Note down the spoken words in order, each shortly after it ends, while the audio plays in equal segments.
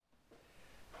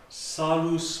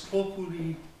Salus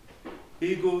populi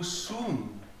ego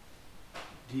sum,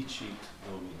 dicit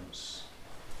Dominus.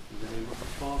 In the name of the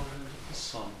Father, and of the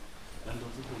Son, and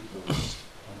of the Holy Ghost.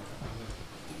 Amen.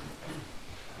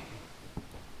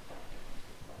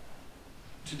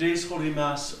 Today's Holy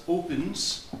Mass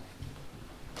opens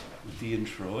with the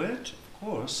introit, of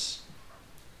course,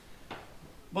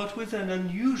 but with an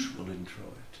unusual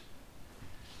introit.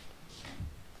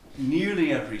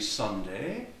 Nearly every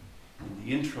Sunday, in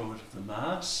the introit of the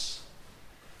Mass,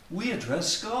 we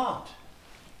address God.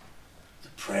 The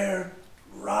prayer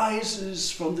rises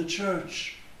from the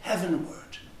church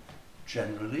heavenward,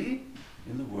 generally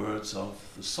in the words of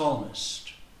the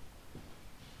psalmist.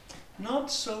 Not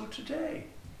so today.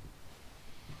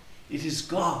 It is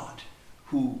God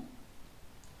who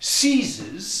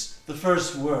seizes the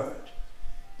first word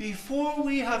before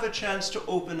we have a chance to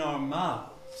open our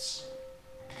mouths.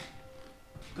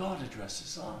 God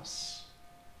addresses us.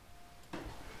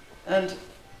 And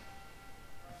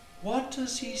what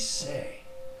does he say?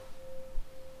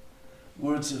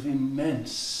 Words of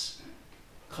immense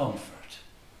comfort.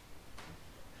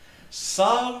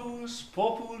 Salus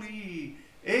populi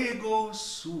ego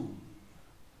sum,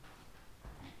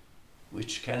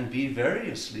 which can be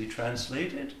variously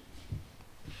translated.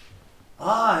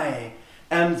 I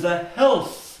am the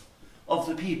health of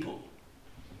the people.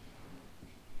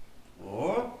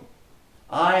 Or,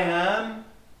 I am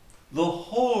the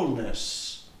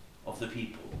wholeness of the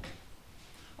people.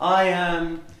 I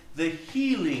am the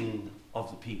healing of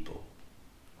the people.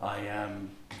 I am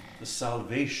the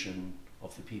salvation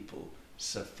of the people,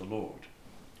 saith the Lord.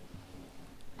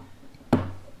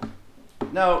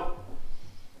 Now,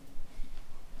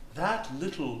 that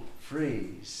little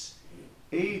phrase,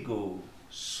 ego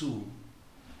sum,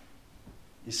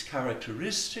 is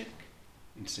characteristic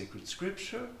in sacred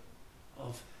scripture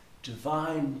of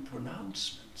divine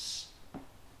pronouncements.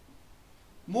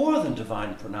 More than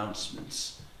divine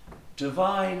pronouncements,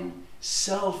 divine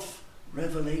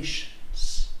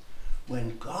self-revelations.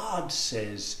 When God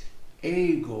says,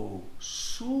 ego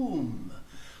sum,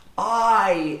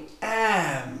 I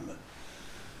am,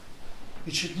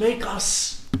 it should make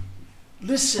us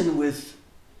listen with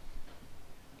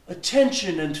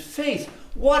attention and faith.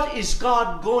 What is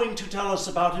God going to tell us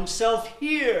about himself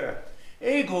here?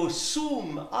 Ego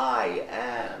sum, I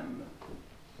am.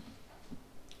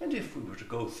 And if we were to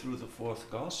go through the fourth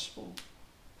gospel,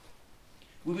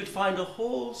 we would find a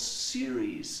whole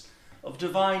series of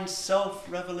divine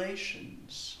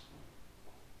self-revelations.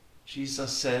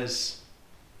 Jesus says,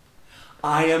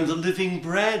 I am the living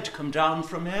bread come down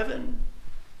from heaven.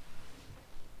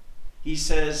 He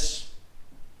says,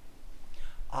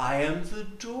 I am the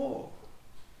door.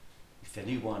 If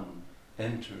anyone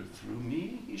enter through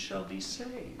me, he shall be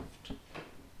saved.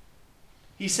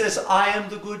 He says, I am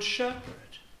the good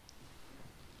shepherd.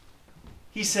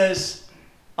 He says,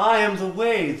 I am the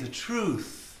way, the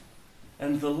truth,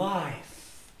 and the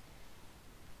life.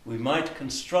 We might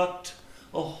construct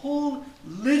a whole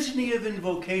litany of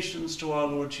invocations to our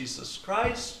Lord Jesus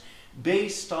Christ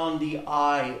based on the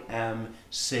I am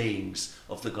sayings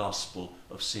of the Gospel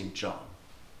of St. John.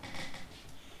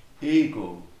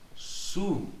 Ego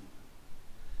sum.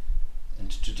 And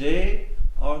today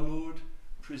our Lord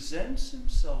presents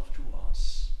himself to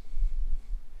us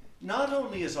not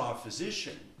only as our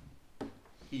physician,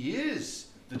 he is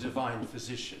the divine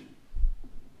physician.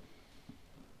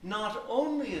 Not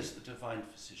only as the divine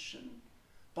physician,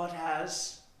 but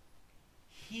as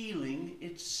healing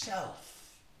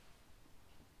itself.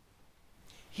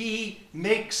 He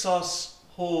makes us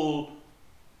whole.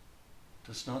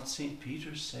 Does not St.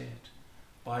 Peter say it?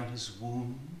 By his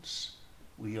wounds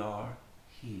we are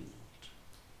healed.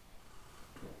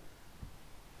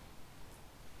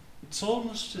 It's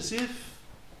almost as if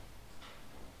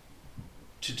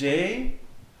today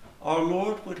our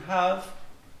Lord would have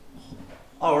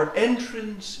our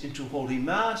entrance into Holy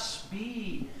Mass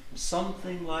be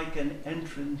something like an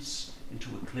entrance into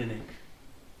a clinic.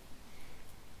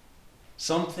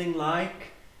 Something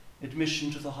like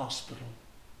admission to the hospital.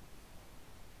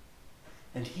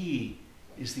 And he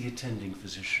is the attending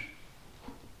physician.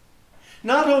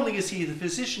 Not only is he the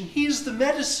physician, he is the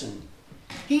medicine.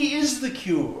 He is the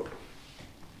cure.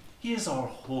 He is our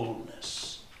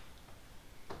wholeness.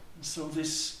 And so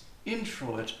this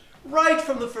introit, right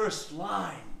from the first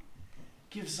line,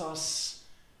 gives us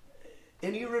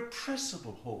an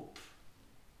irrepressible hope.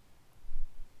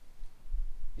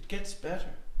 It gets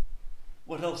better.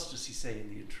 What else does he say in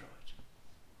the introit?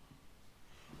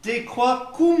 De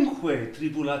quacumque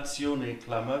tribulatione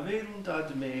clamaverunt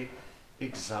ad me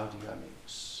exaudia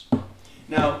meus.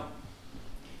 Now,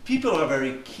 People are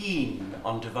very keen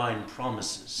on divine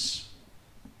promises.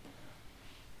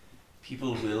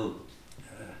 People will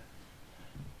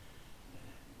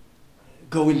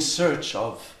go in search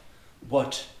of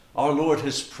what our Lord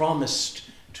has promised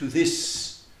to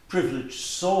this privileged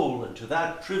soul and to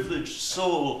that privileged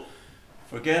soul,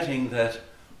 forgetting that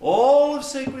all of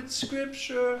sacred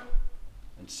scripture,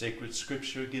 and sacred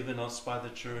scripture given us by the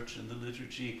church and the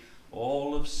liturgy,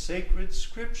 all of sacred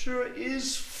scripture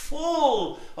is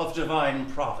full of divine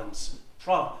promises.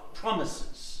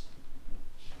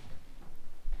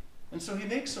 And so he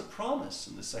makes a promise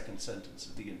in the second sentence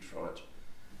of the introit.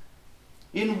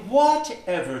 In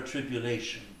whatever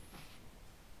tribulation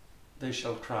they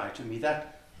shall cry to me,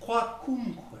 that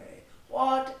quacumque,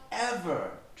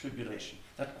 whatever tribulation,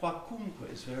 that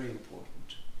quacumque is very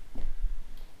important.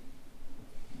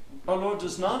 Our Lord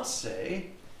does not say,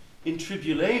 in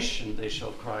tribulation they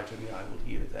shall cry to me, I will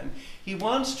hear them. He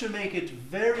wants to make it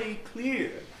very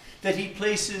clear that he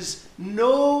places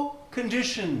no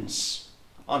conditions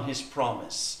on his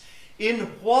promise. In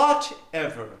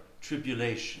whatever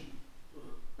tribulation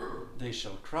they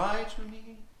shall cry to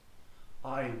me,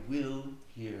 I will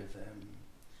hear them.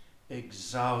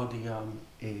 Exaudiam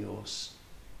eos.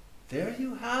 There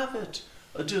you have it,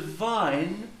 a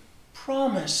divine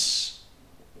promise.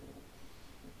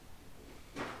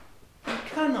 You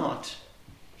cannot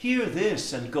hear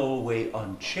this and go away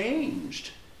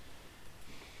unchanged.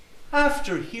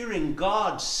 After hearing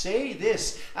God say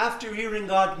this, after hearing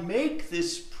God make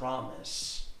this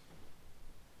promise,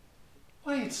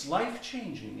 why, it's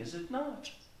life-changing, is it not?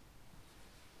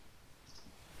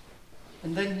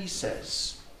 And then he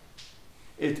says,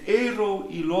 Et ero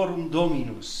illorum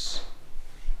Dominus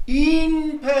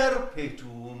in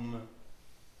perpetuum,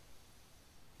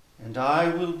 and I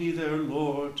will be their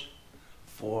Lord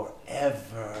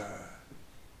forever,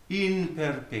 in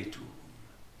perpetuum,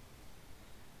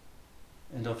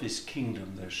 and of his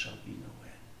kingdom there shall be no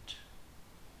end.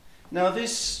 Now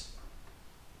this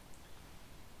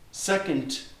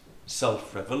second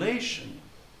self-revelation,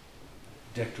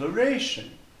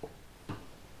 declaration,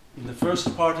 in the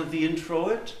first part of the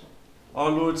introit, our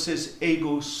Lord says,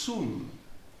 ego sum.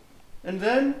 And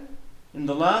then, in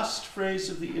the last phrase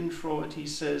of the introit, he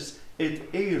says,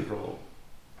 et ero,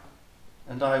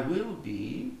 and I will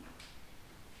be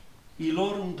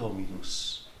illorum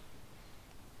Dominus,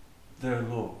 their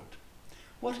Lord.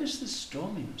 What is this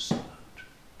Dominus about?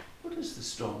 What is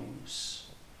this Dominus?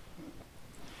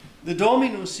 The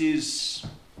Dominus is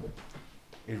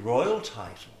a royal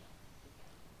title,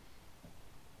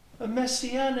 a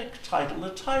messianic title,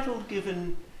 a title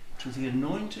given to the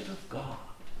anointed of God.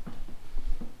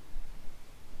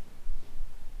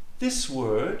 This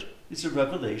word is a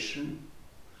revelation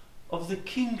of the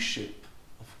kingship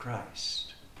of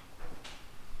Christ.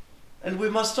 And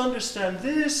we must understand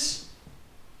this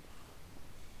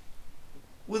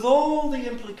with all the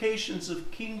implications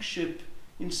of kingship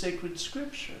in sacred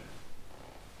scripture.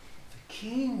 The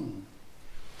king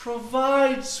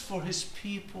provides for his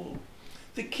people.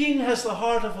 The king has the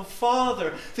heart of a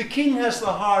father. The king has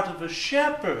the heart of a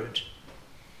shepherd.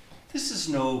 This is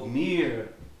no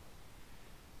mere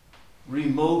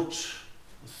remote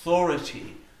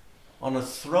authority on a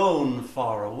throne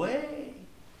far away.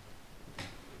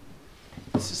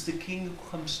 This is the king who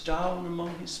comes down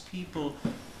among his people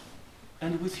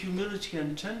and with humility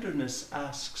and tenderness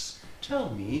asks,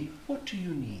 tell me, what do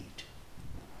you need?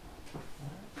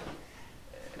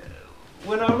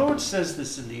 When our Lord says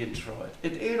this in the introit,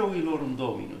 et ero illorum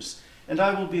Dominus, and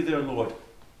I will be their Lord,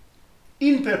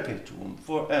 in perpetuum,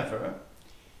 forever,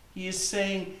 he is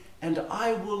saying, and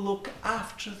I will look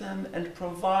after them and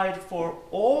provide for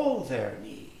all their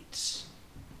needs.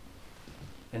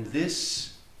 And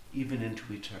this even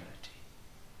into eternity.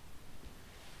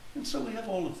 And so we have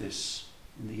all of this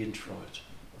in the introit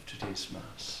of today's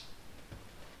Mass.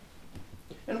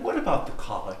 And what about the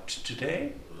collect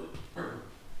today?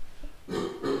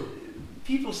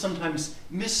 People sometimes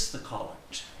miss the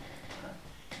collect.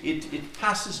 It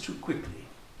passes too quickly.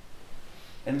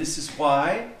 And this is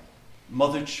why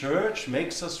Mother Church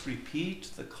makes us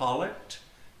repeat the collect,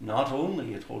 not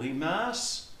only at Holy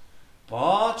Mass,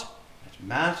 but at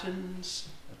Matins,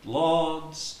 at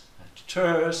Lauds, at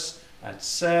Terce, at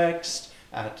Sext,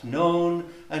 at None,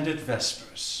 and at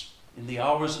Vespers, in the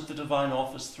hours of the divine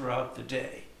office throughout the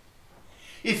day.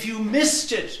 If you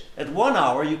missed it at one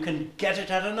hour, you can get it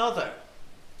at another.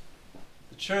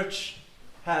 The Church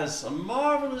has a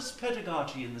marvelous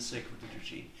pedagogy in the sacred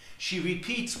liturgy. She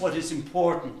repeats what is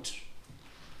important,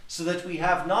 so that we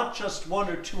have not just one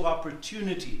or two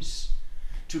opportunities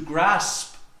to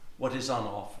grasp what is on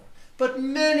offer, but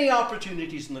many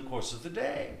opportunities in the course of the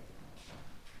day.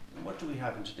 And what do we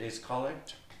have in today's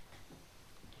collect?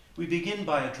 We begin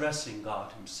by addressing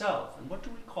God himself. And what do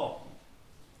we call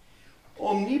him?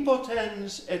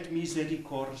 Omnipotens et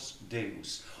misericors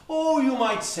Deus. Oh, you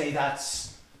might say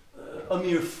that's a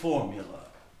mere formula.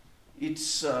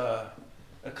 It's a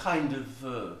kind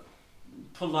of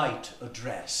polite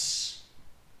address.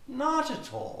 Not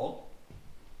at all.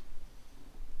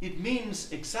 It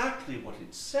means exactly what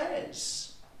it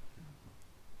says.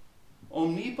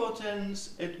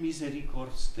 Omnipotens et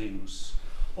misericors Deus.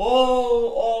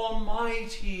 O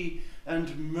almighty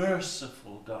and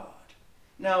merciful God.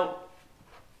 Now,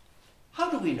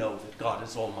 how do we know that God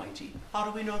is almighty? How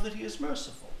do we know that he is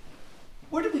merciful?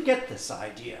 Where did we get this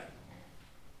idea?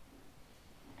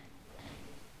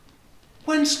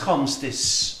 Whence comes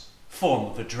this form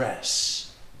of address?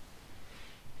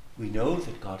 We know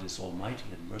that God is almighty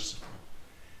and merciful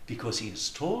because he has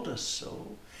told us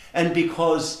so, and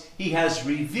because he has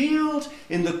revealed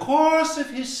in the course of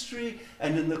history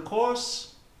and in the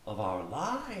course of our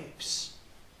lives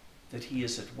that he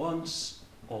is at once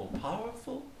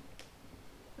all-powerful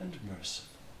and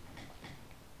merciful.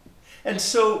 And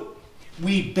so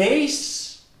we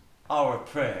base our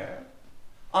prayer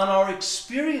on our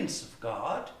experience of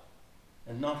God,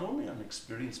 and not only on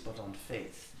experience but on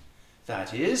faith.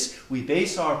 That is, we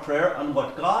base our prayer on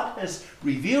what God has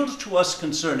revealed to us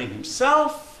concerning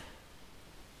himself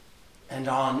and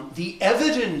on the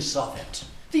evidence of it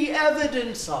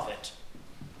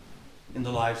in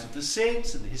the lives of the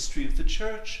saints, in the history of the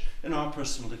church, in our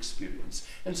personal experience.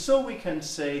 And so we can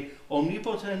say,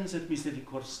 Omnipotens et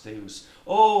misericors Deus,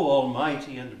 O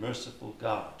almighty and merciful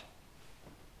God.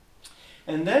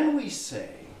 And then we say,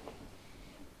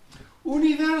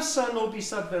 Universa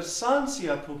nobis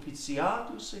adversantia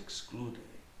propitiatus exclude.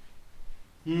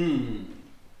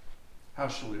 How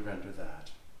shall we render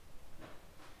that?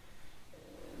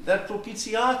 That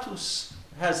propitiatus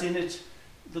has in it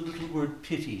the little word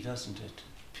pity, doesn't it?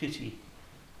 Pity.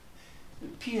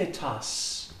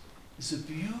 Pietas is a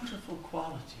beautiful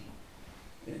quality.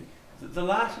 The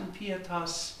Latin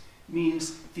pietas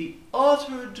means the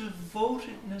utter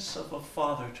devotedness of a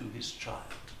father to his child.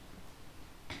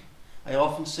 I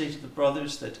often say to the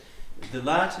brothers that the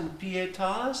Latin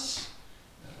pietas,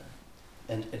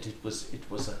 and it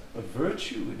was a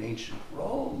virtue in ancient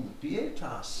Rome,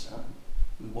 pietas.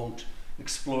 We won't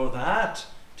explore that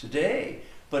today,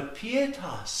 but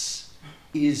pietas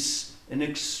is an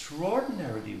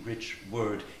extraordinarily rich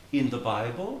word in the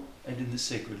Bible and in the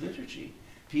sacred liturgy.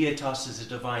 Pietas is a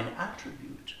divine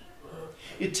attribute.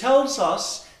 It tells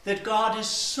us that God is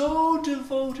so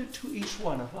devoted to each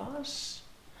one of us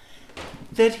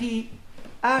that he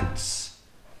acts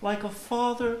like a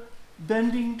father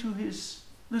bending to his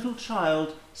little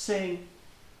child, saying,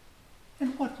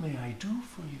 "And what may I do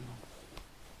for you?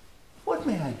 What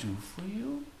may I do for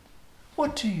you?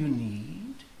 What do you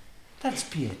need?" That's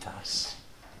pietas.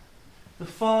 The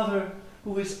father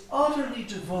who is utterly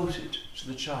devoted to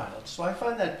the child. So I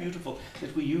find that beautiful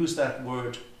that we use that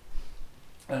word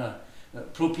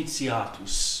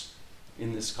propitiatus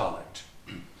in this collect.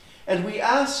 And we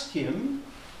ask him,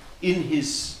 in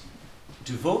his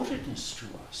devotedness to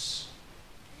us,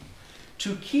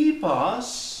 to keep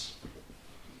us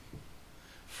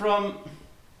from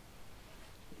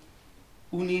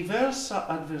universa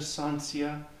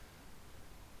adversantia,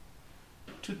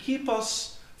 to keep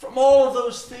us from all of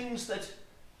those things that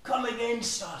come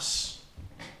against us,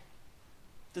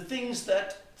 the things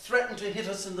that threaten to hit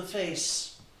us in the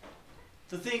face,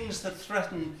 the things that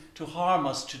threaten to harm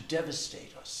us, to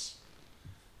devastate us.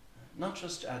 Not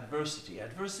just adversity.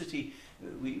 Adversity,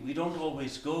 we don't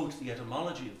always go to the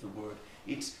etymology of the word.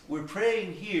 We're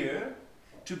praying here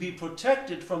to be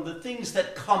protected from the things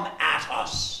that come at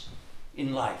us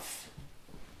in life.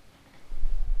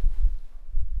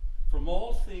 From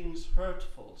all things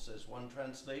hurtful, says one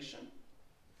translation,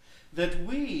 that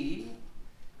we,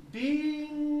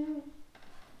 being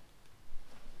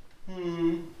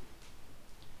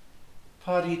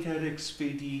pariter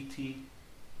expediti,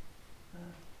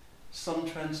 some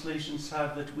translations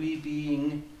have that we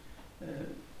being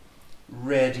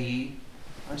ready.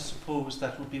 I suppose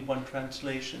that would be one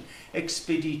translation.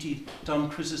 Expediti. Dom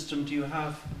Chrysostom, do you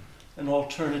have an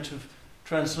alternative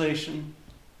translation?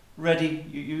 Ready?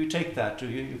 You take that, do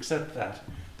you? You accept that?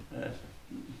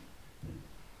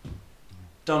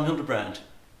 Dom Hildebrand.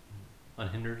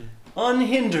 Unhindered.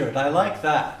 Unhindered. I like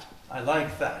that.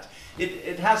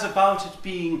 It has about it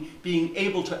being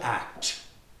able to act.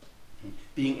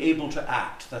 Being able to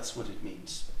act, that's what it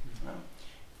means.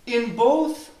 In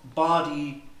both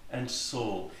body and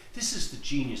soul. This is the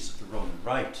genius of the Roman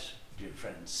Rite, dear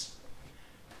friends.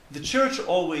 The church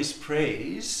always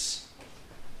prays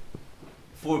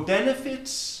for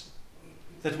benefits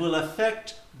that will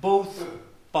affect both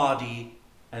body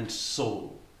and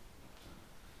soul.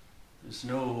 There's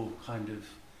no kind of...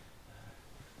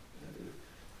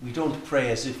 we don't pray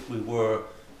as if we were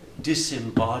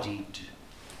disembodied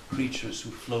creatures who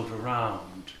float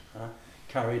around,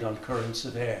 carried on currents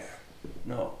of air.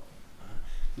 No.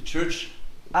 The church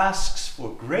asks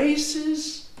for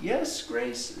graces, yes,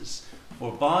 graces,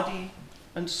 for body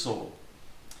and soul,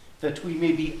 that we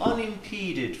may be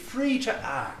unimpeded, free to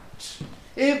act,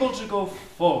 able to go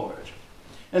forward,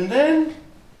 and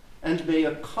may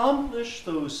accomplish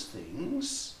those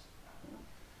things.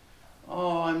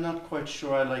 Oh, I'm not quite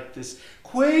sure I like this.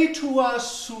 Quae tua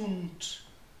sunt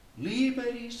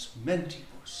liberis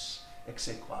mentibus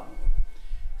exequamus.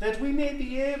 That we may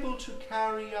be able to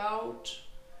carry out,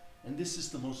 and this is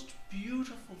the most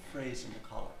beautiful phrase in the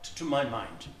collect, to my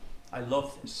mind. I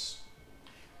love this.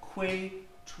 Quae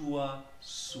tua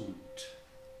sunt.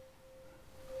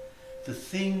 The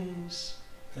things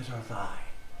that are thine.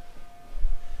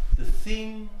 The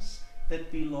things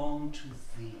that belong to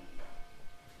thee.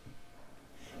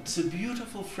 It's a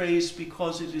beautiful phrase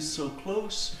because it is so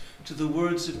close to the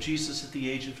words of Jesus at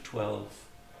the age of 12,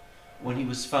 when he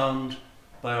was found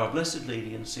by Our Blessed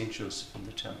Lady and St. Joseph in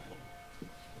the temple.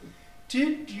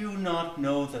 Did you not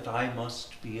know that I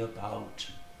must be about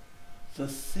the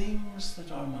things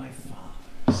that are my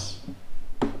Father's?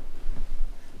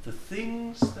 The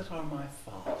things that are my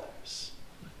Father's.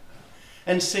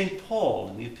 And St. Paul,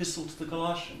 in the Epistle to the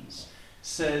Galatians,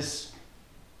 says,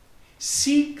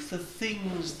 seek the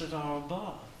things that are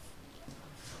above,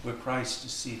 where Christ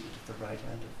is seated at the right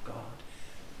hand of God.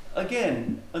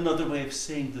 Again, another way of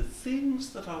saying the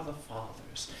things that are the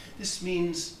Father's. This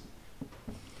means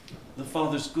the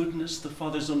Father's goodness, the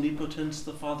Father's omnipotence,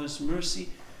 the Father's mercy,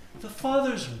 the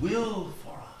Father's will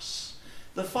for us,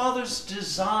 the Father's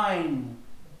design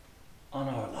on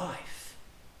our life.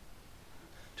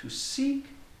 To seek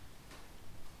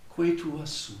quae tua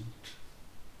sunt,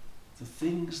 the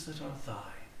things that are thine.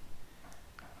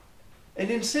 And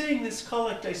in saying this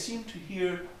collect, I seem to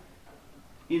hear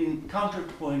in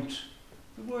counterpoint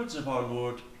the words of our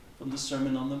Lord from the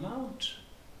Sermon on the Mount.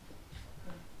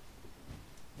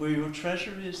 Where your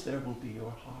treasure is, there will be your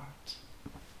heart.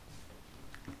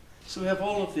 So we have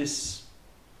all of this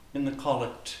in the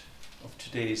collect of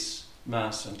today's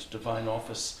Mass and Divine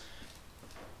Office.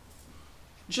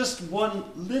 Just one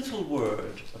little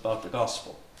word about the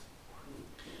Gospel.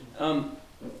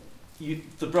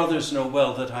 The brothers know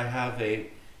well that I have a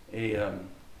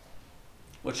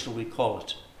what shall we call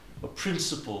it? A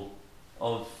principle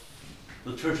of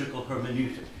liturgical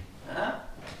hermeneutic.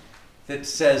 That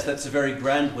says, that's a very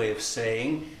grand way of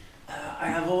saying, I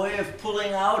have a way of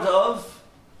pulling out of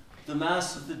the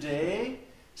Mass of the day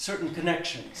certain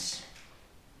connections.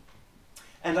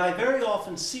 And I very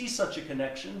often see such a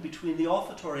connection between the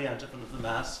offertory antiphon of the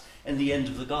Mass and the end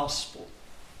of the Gospel.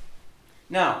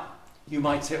 Now, you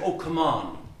might say, oh, come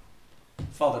on,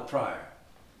 Father Prior.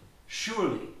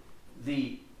 Surely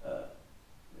the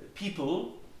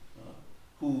people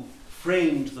who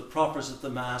framed the propers of the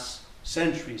Mass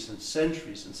centuries and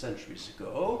centuries and centuries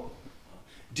ago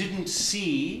didn't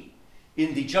see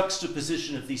in the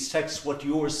juxtaposition of these texts what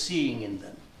you're seeing in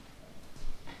them.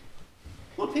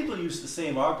 Well, people use the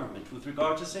same argument with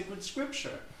regard to sacred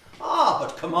scripture.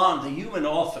 But come on, the human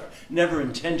author never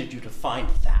intended you to find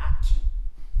that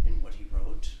in what he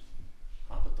wrote.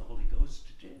 But the Holy Ghost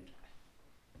did.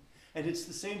 And it's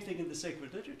the same thing in the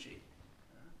sacred liturgy.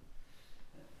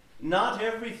 Not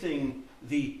everything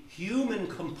the human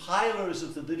compilers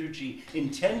of the liturgy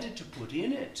intended to put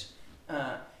in it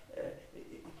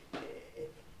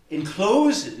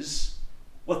encloses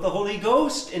what the Holy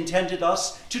Ghost intended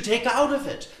us to take out of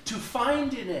it, to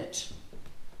find in it.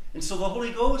 And so the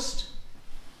Holy Ghost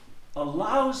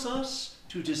allows us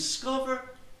to discover,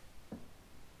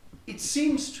 it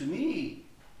seems to me,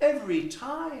 every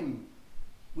time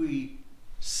we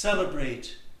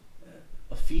celebrate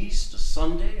a feast, a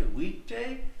Sunday, a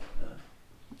weekday,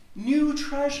 new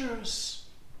treasures,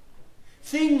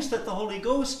 things that the Holy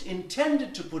Ghost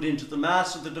intended to put into the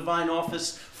Mass of the Divine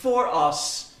Office for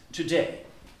us today.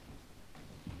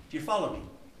 Do you follow me?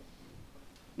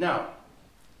 Now,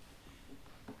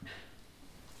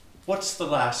 what's the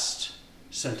last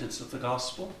sentence of the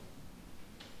Gospel?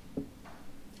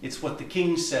 It's what the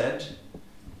king said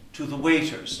to the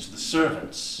waiters, to the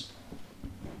servants.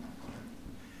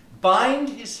 Bind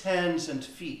his hands and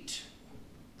feet,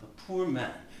 the poor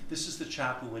man. This is the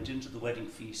chap who went into the wedding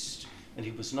feast and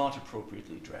he was not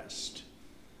appropriately dressed.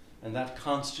 and that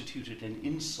constituted an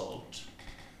insult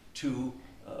to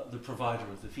the provider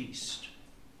of the feast.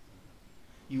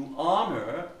 You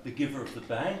honor the giver of the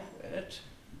banquet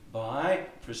by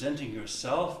presenting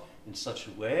yourself in such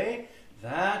a way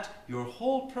that your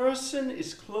whole person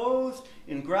is clothed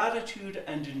in gratitude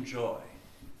and in joy.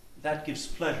 That gives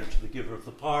pleasure to the giver of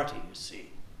the party, you see.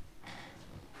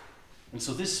 And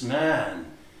so this man,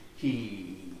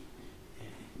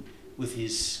 with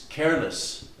his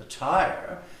careless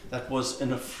attire, that was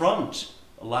an affront,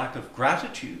 a lack of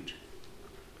gratitude.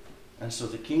 And so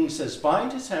the king says,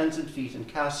 bind his hands and feet and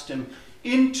cast him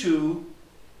into,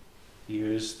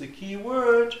 here's the key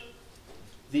word,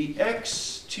 the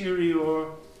exterior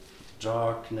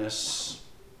darkness.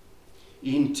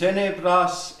 In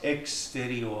tenebras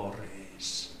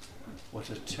exteriores. What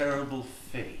a terrible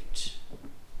fate.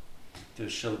 There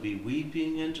shall be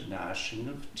weeping and gnashing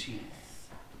of teeth.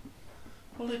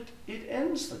 Well, it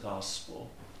ends the gospel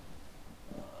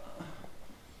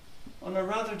on a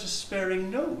rather despairing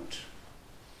note.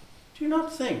 Do you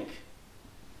not think?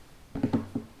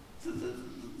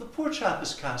 The poor chap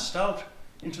is cast out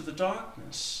into the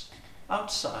darkness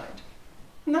outside.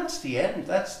 And that's the end.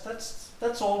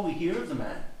 That's all we hear of the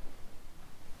man.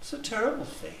 It's a terrible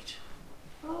fate.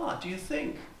 Do you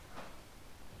think?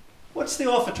 What's the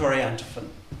offertory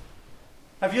antiphon?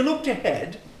 Have you looked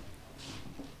ahead?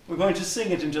 We're going to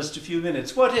sing it in just a few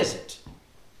minutes. What is it?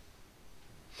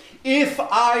 If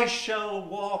I shall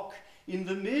walk in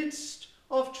the midst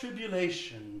of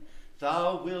tribulation,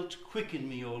 thou wilt quicken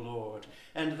me, O Lord,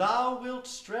 and thou wilt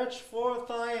stretch forth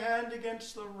thy hand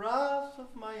against the wrath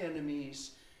of my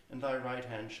enemies, and thy right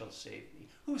hand shall save me.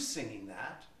 Who's singing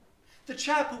that? The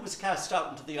chap who was cast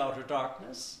out into the outer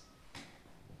darkness.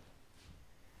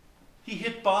 He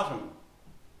hit bottom.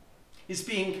 His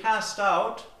being cast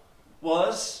out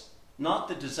was not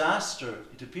the disaster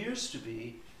it appears to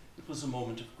be. It was a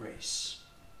moment of grace.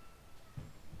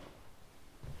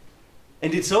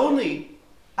 And it's only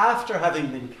after having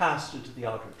been cast into the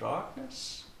outer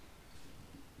darkness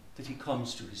that he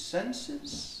comes to his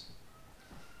senses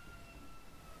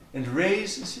and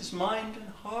raises his mind and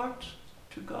heart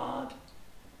to God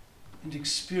and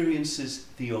experiences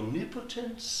the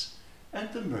omnipotence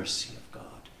and the mercy of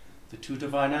God, the two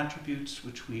divine attributes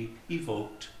which we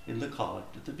evoked in the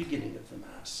collect at the beginning of the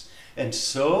Mass. And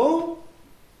so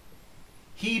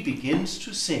he begins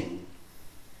to sing,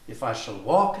 if I shall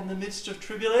walk in the midst of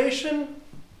tribulation,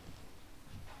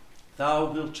 thou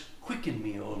wilt quicken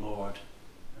me, O Lord.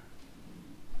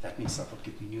 That means thou wilt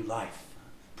give me new life.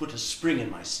 Put a spring in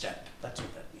my step. That's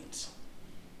what that means.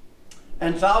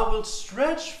 And thou wilt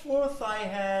stretch forth thy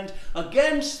hand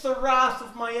against the wrath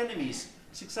of my enemies.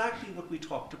 It's exactly what we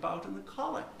talked about in the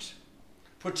collect.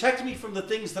 Protect me from the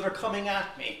things that are coming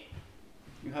at me.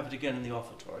 You have it again in the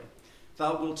offertory.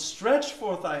 Thou wilt stretch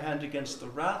forth thy hand against the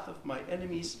wrath of my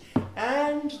enemies,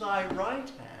 and thy right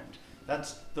hand.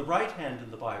 That's the right hand in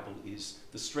the Bible is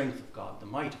the strength of God, the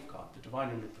might of God, the divine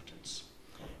omnipotence.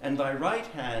 And thy right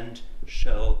hand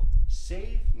shall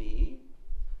save me,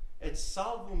 et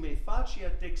salvo me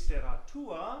faciat dextera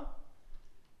tua.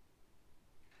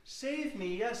 Save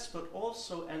me, yes, but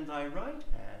also, and thy right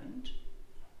hand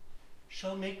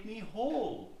shall make me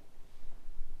whole.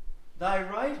 Thy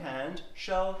right hand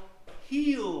shall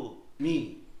heal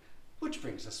me. Which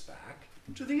brings us back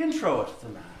to the intro of the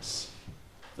Mass.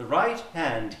 The right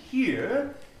hand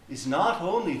here is not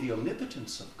only the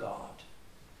omnipotence of God,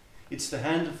 it's the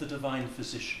hand of the divine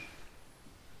physician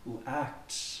who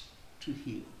acts to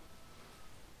heal.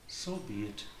 So be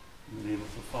it, in the name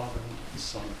of the Father, and of the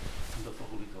Son, and of the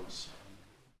Holy Ghost.